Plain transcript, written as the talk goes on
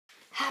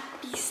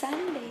Happy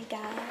Sunday,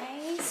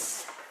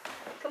 guys.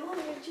 Come on,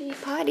 G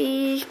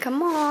Potty.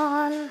 Come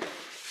on.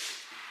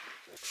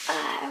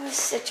 It was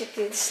such a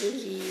good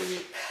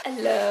sleep. I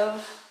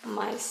love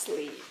my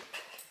sleep.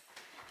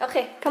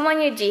 Okay, come on,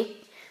 Yuji.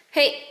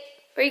 Hey,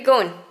 where you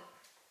going?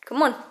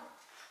 Come on.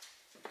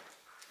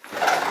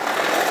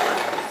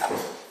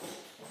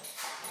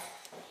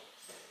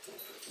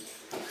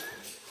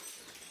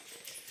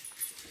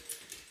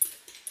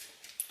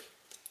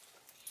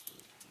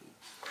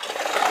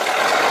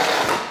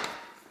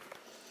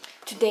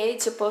 Today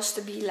it's supposed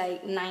to be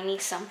like 90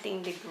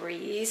 something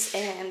degrees,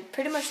 and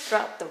pretty much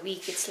throughout the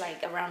week it's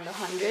like around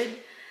 100.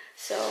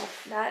 So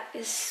that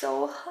is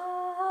so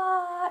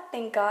hot.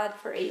 Thank God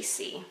for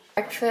AC.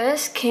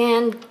 Breakfast: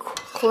 canned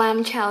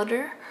clam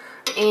chowder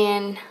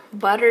and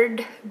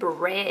buttered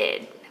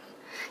bread.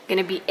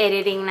 Gonna be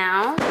editing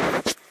now.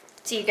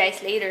 See you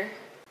guys later.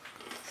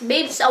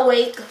 Babe's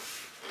awake.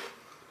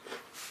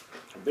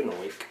 I've been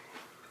awake.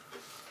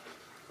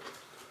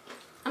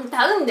 I'm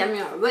telling them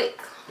you're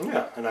awake.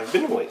 Yeah, and I've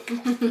been awake.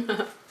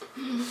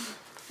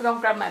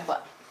 Don't grab my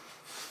butt.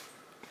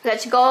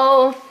 Let's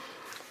go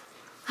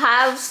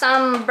have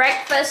some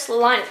breakfast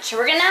lunch.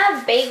 We're gonna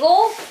have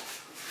bagel,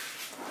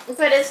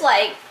 but it's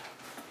like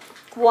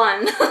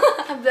one.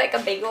 Like a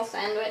bagel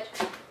sandwich.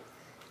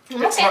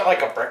 It's not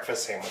like a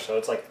breakfast sandwich, though.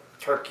 It's like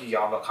turkey,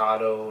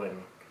 avocado,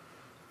 and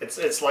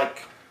it's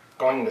like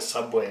going to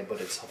Subway,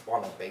 but it's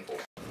on a bagel.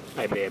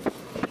 Hi, babe.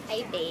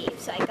 Hi, babe.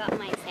 So I got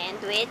my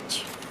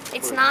sandwich.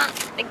 It's not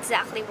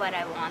exactly what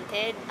I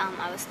wanted.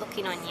 I was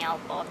looking on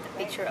Yelp of the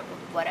picture of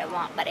what I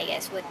want, but I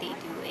guess what they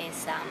do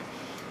is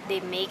they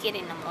make it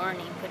in the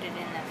morning, put it in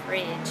the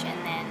fridge,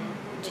 and then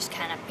just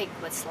kind of pick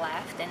what's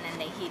left, and then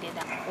they heat it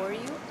up for you.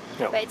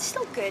 Yep. But it's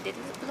still good. It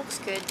looks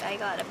good. I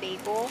got a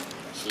bagel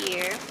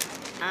here,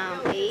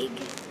 egg,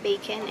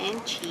 bacon,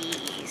 and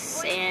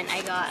cheese, and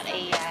I got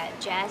a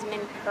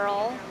jasmine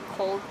pearl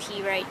cold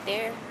tea right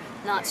there,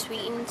 not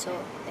sweetened,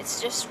 so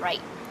it's just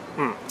right.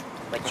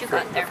 What you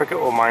got there? I forget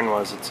what mine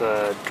was. It's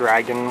a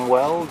dragon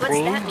well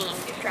green. What's that mean,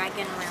 the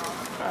dragon well?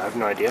 I have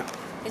no idea.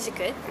 Is it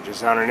good? It just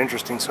sounded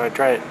interesting, so I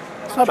tried it.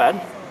 It's not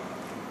bad.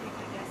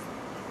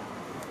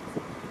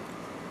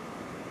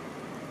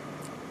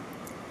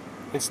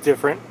 It's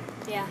different.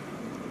 Yeah.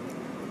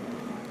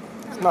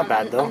 It's not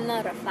bad though. I'm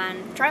not a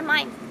fan. Try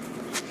mine.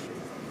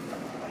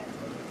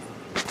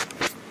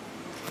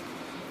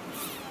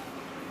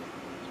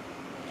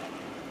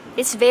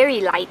 It's very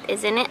light,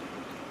 isn't it?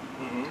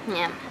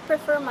 Yeah. I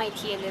prefer my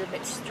tea a little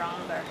bit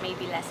stronger,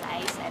 maybe less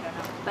ice, I don't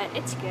know. But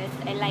it's good.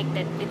 I like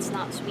that it's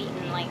not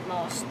sweetened like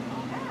most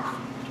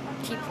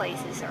tea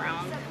places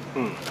around.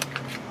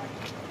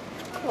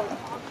 Cool.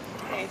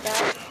 There you go.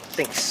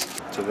 Thanks.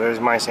 So there's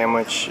my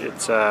sandwich.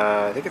 It's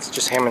I think it's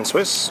just ham and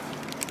Swiss.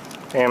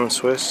 Ham,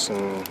 Swiss,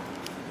 and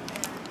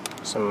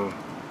some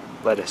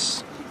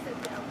lettuce.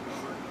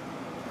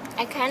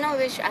 I kind of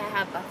wish I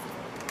have a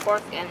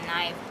fork and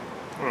knife.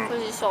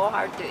 Because it's so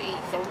hard to eat.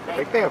 So I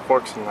think they have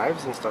forks and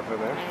knives and stuff in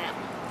there. I know.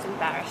 It's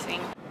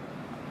embarrassing.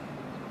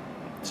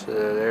 So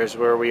there's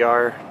where we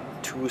are.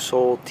 Two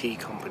Soul Tea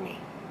Company.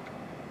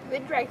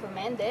 We'd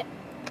recommend it.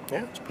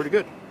 Yeah, it's pretty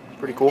good.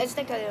 Pretty cool. It's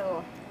like a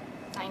little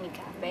tiny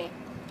cafe.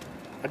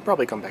 I'd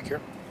probably come back here.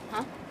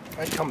 Huh?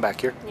 I'd come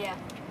back here. Yeah.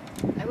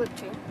 I would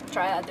too.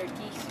 Try other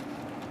teas.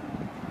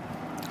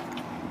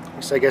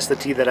 So I guess the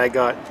tea that I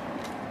got,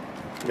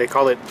 they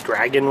call it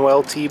Dragon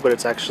Well tea, but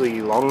it's actually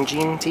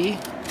Longjing tea.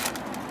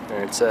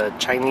 And it's a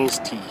Chinese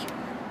tea.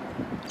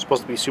 It's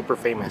supposed to be super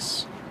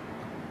famous.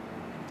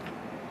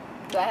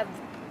 Do I have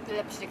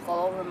lipstick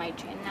all over my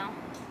chin now?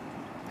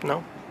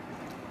 No.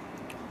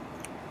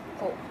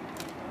 Cool.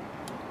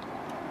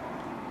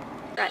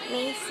 Got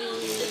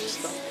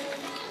Macy's.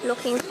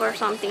 Looking for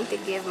something to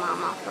give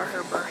Mama for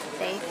her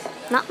birthday.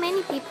 Not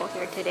many people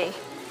here today.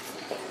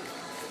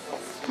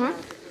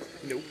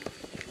 Nope.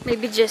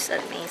 Maybe just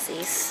at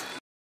Macy's.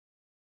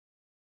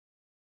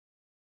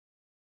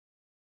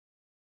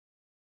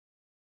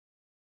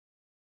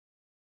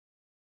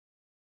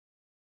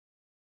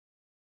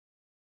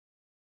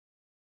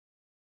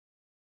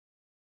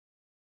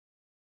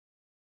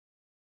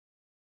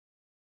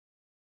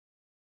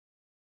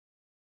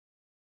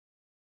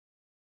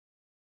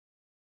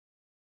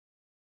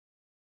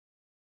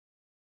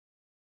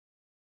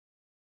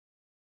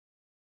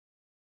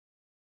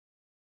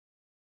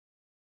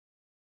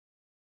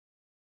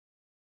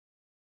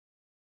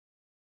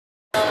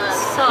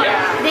 So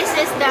this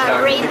is the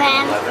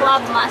Rayban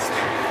Club Mustard.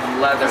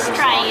 Let's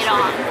try it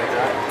on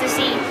to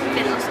see if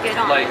it looks good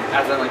on. Like,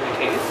 as in like the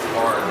case?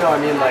 Or No, I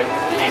mean like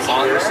these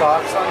ear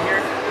socks on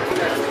here.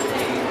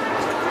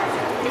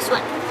 This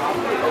one.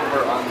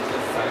 over on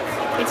this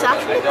side. It's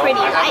actually pretty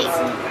light.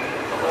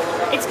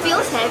 It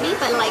feels heavy,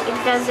 but like it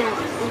doesn't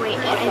weigh.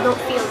 I don't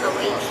feel the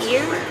weight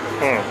here.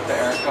 The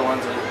Erica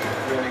ones are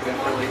really good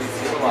for ladies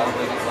too. A lot of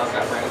ladies love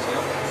that brand too.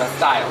 The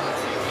style.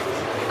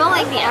 I feel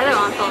like the other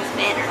one feels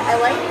better. I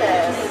like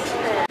this.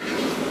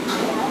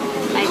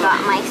 I got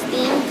my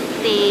steamed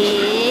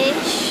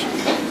fish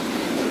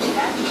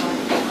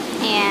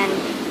and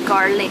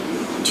garlic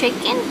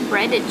chicken,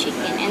 breaded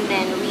chicken, and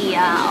then we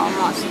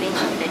almost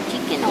finished the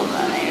chicken over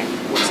there.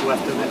 What's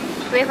left of it?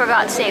 We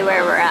forgot to say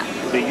where we're at.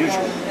 The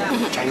usual.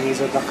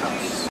 Chinese at the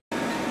house.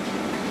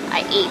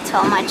 I ate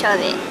so much of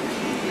it.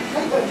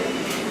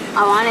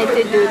 I wanted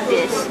to do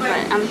this,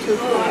 but I'm too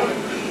full.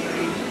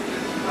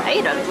 I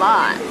ate a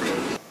lot.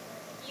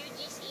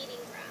 Yuji's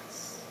eating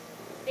grass.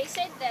 They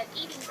said that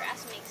eating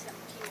grass makes them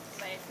cute,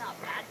 but it's not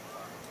bad for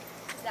them.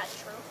 Is that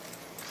true?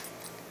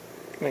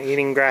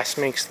 Eating grass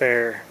makes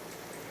their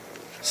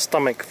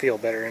stomach feel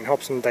better and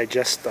helps them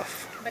digest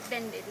stuff. But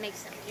then it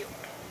makes them puke.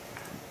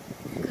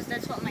 Because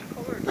that's what my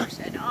coworker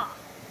said. Ah.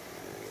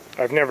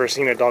 I've never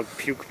seen a dog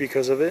puke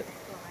because of it.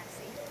 Oh, I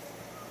see.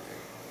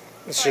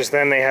 It's just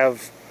then they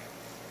have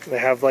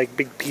like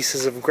big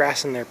pieces of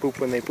grass in their poop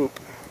when they poop.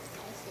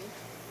 I see.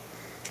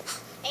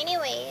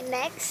 Anyway,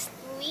 next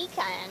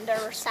weekend,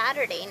 or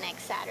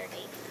next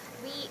Saturday,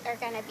 we are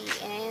gonna be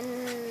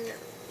in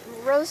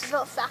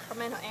Roseville,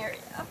 Sacramento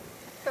area.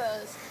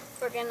 Because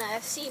we're gonna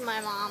see my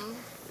mom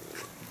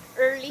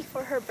early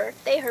for her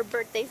birthday. Her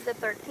birthday's the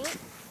 13th,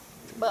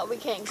 but we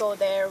can't go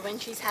there when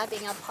she's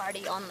having a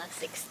party on the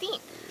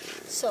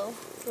 16th. So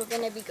we're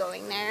gonna be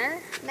going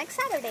there next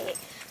Saturday.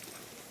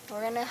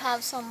 We're gonna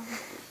have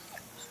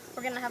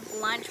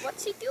lunch.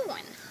 What's he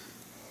doing?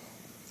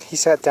 He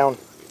sat down.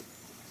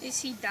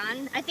 Is he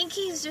done? I think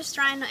he's just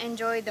trying to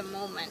enjoy the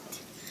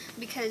moment.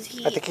 Because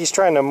I think he's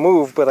trying to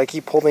move, but I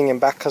keep holding him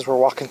back because we're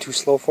walking too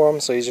slow for him.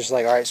 So he's just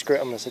like, all right, screw it,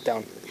 I'm gonna sit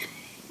down.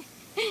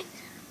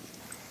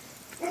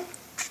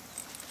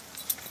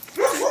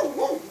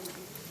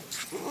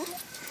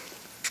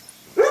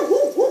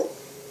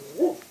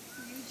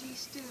 Yuji's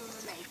still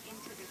like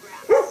into the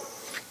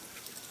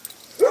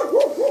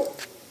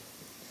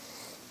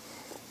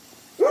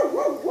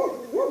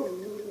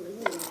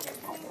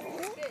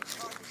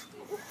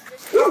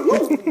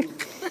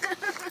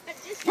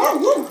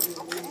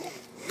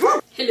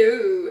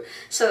Hello.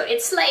 So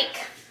it's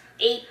like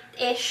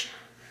 8-ish,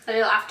 a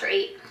little after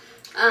 8.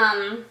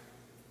 I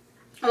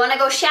want to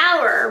go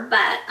shower,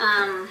 but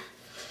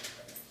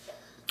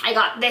I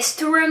got this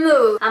to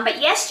remove.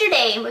 But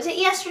yesterday, was it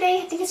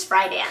yesterday? I think it's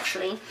Friday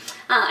actually.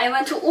 I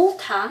went to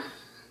Ulta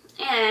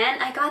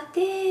and I got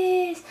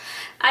this.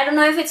 I don't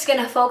know if it's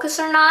gonna focus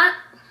or not,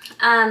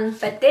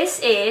 but this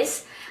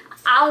is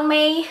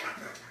eye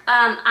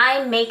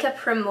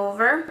makeup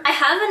remover. I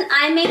have an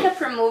eye makeup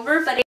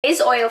remover, but it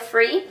is oil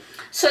free,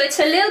 so it's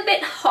a little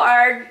bit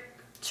hard.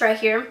 It's right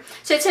here.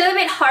 So it's a little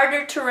bit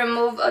harder to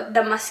remove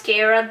the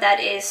mascara that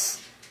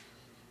is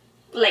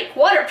like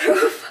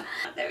waterproof.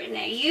 There is no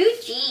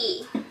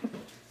Yuji.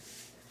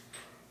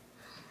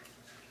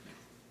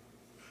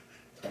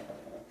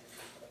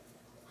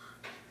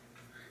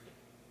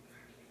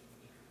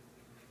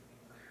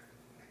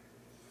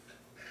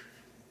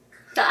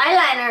 The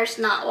eyeliner is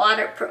not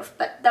waterproof,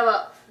 but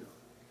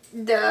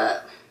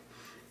the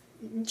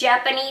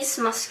Japanese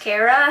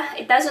mascara,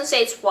 it doesn't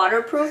say it's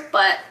waterproof,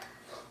 but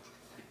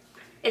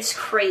it's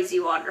crazy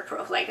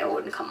waterproof. Like, it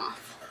wouldn't come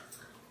off.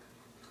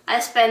 I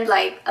spent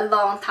like a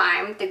long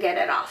time to get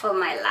it off of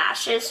my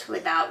lashes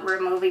without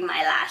removing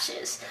my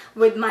lashes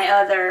with my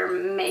other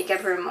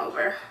makeup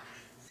remover.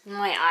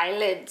 My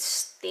eyelid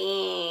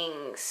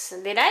stings.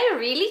 Did I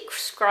really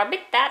scrub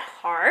it that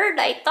hard?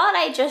 I thought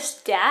I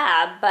just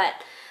dabbed,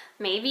 but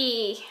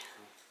maybe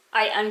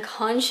I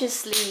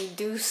unconsciously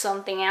do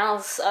something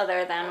else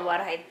other than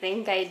what I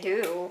think I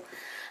do.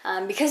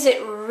 Because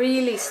it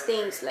really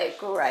stings,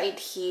 like right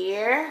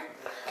here.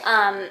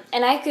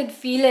 And I could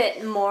feel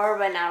it more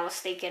when I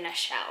was taking a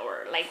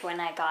shower, like when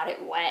I got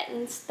it wet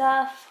and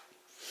stuff.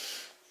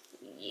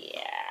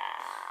 Yeah.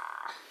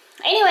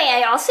 Anyway,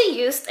 I also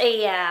used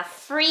a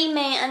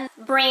Freeman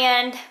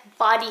brand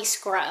body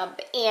scrub,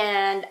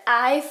 and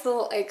I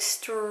feel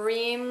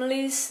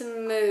extremely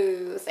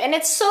smooth. And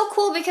it's so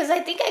cool because I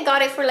think I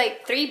got it for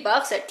like $3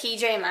 at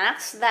TJ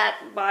Maxx, that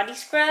body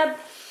scrub.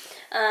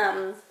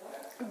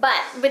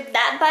 But with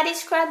that body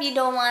scrub, you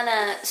don't want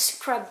to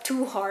scrub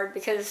too hard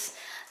because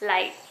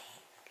like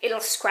it'll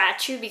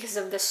scratch you because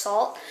of the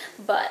salt.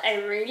 But I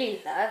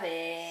really love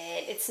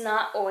it. It's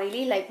not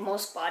oily like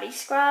most body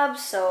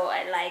scrubs, so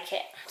I like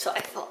it. So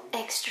I feel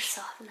extra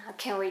soft now.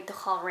 Can't wait to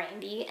call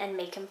Randy and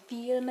make him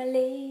feel my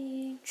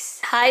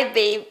legs. Hi,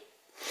 babe.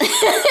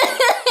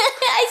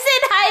 I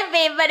said hi,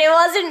 babe, but it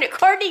wasn't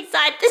recording, so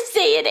I had to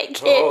say it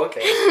again. Oh,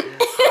 okay.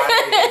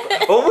 Hi,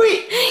 babe. Oh,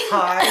 wait.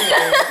 Hi,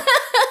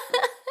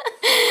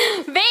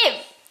 babe.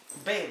 Babe.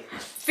 Babe.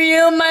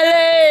 Feel my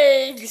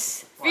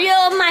legs. What?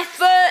 Feel my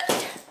foot.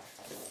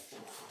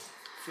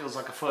 Feels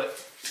like a foot.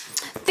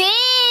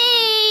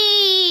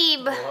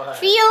 Babe. What?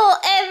 Feel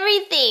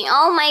everything.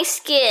 All my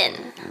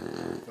skin.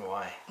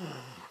 Why?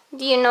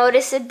 Do you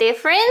notice a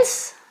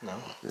difference?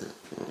 No.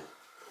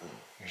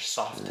 You're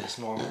soft as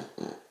normal.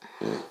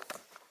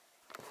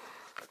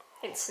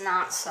 It's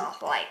not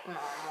soft like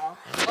normal.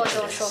 Oh,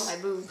 don't show my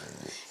boob.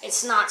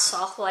 It's not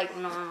soft like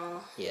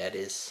normal. Yeah, it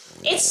is.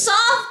 It's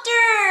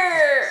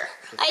softer!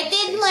 I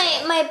did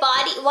my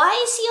body. Why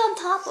is he on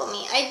top of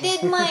me? I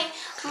did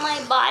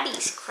my body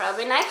scrub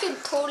and I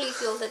could totally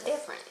feel the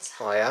difference.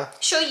 Oh yeah?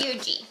 Show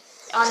Yuji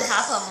on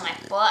top of my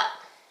butt.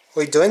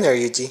 What are you doing there,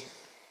 Yuji?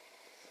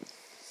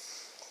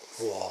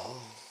 Wow.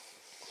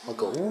 I'll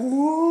go,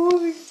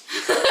 ooh.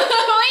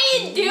 What are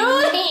you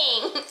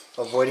doing?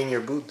 Avoiding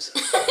your boobs.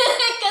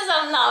 Because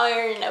I'm not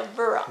wearing a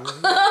bra.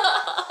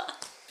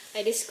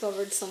 I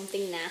discovered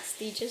something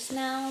nasty just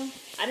now.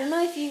 I don't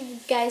know if you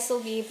guys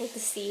will be able to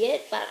see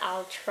it, but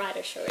I'll try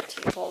to show it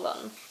to you. Hold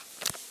on.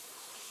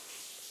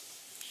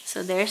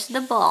 So there's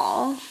the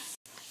ball.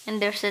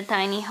 And there's a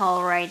tiny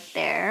hole right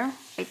there.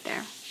 Right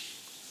there.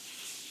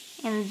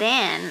 And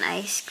then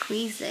I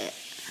squeeze it.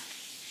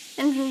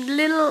 And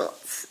little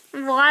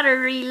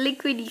watery,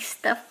 liquidy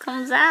stuff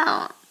comes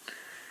out.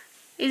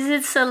 Is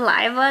it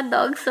saliva?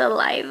 Dog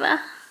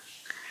saliva?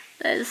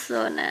 That is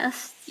so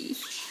nasty.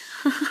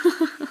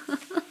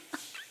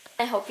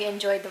 I hope you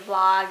enjoyed the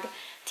vlog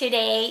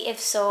today. If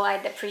so,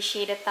 I'd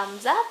appreciate a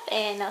thumbs up.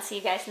 And I'll see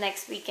you guys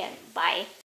next weekend. Bye.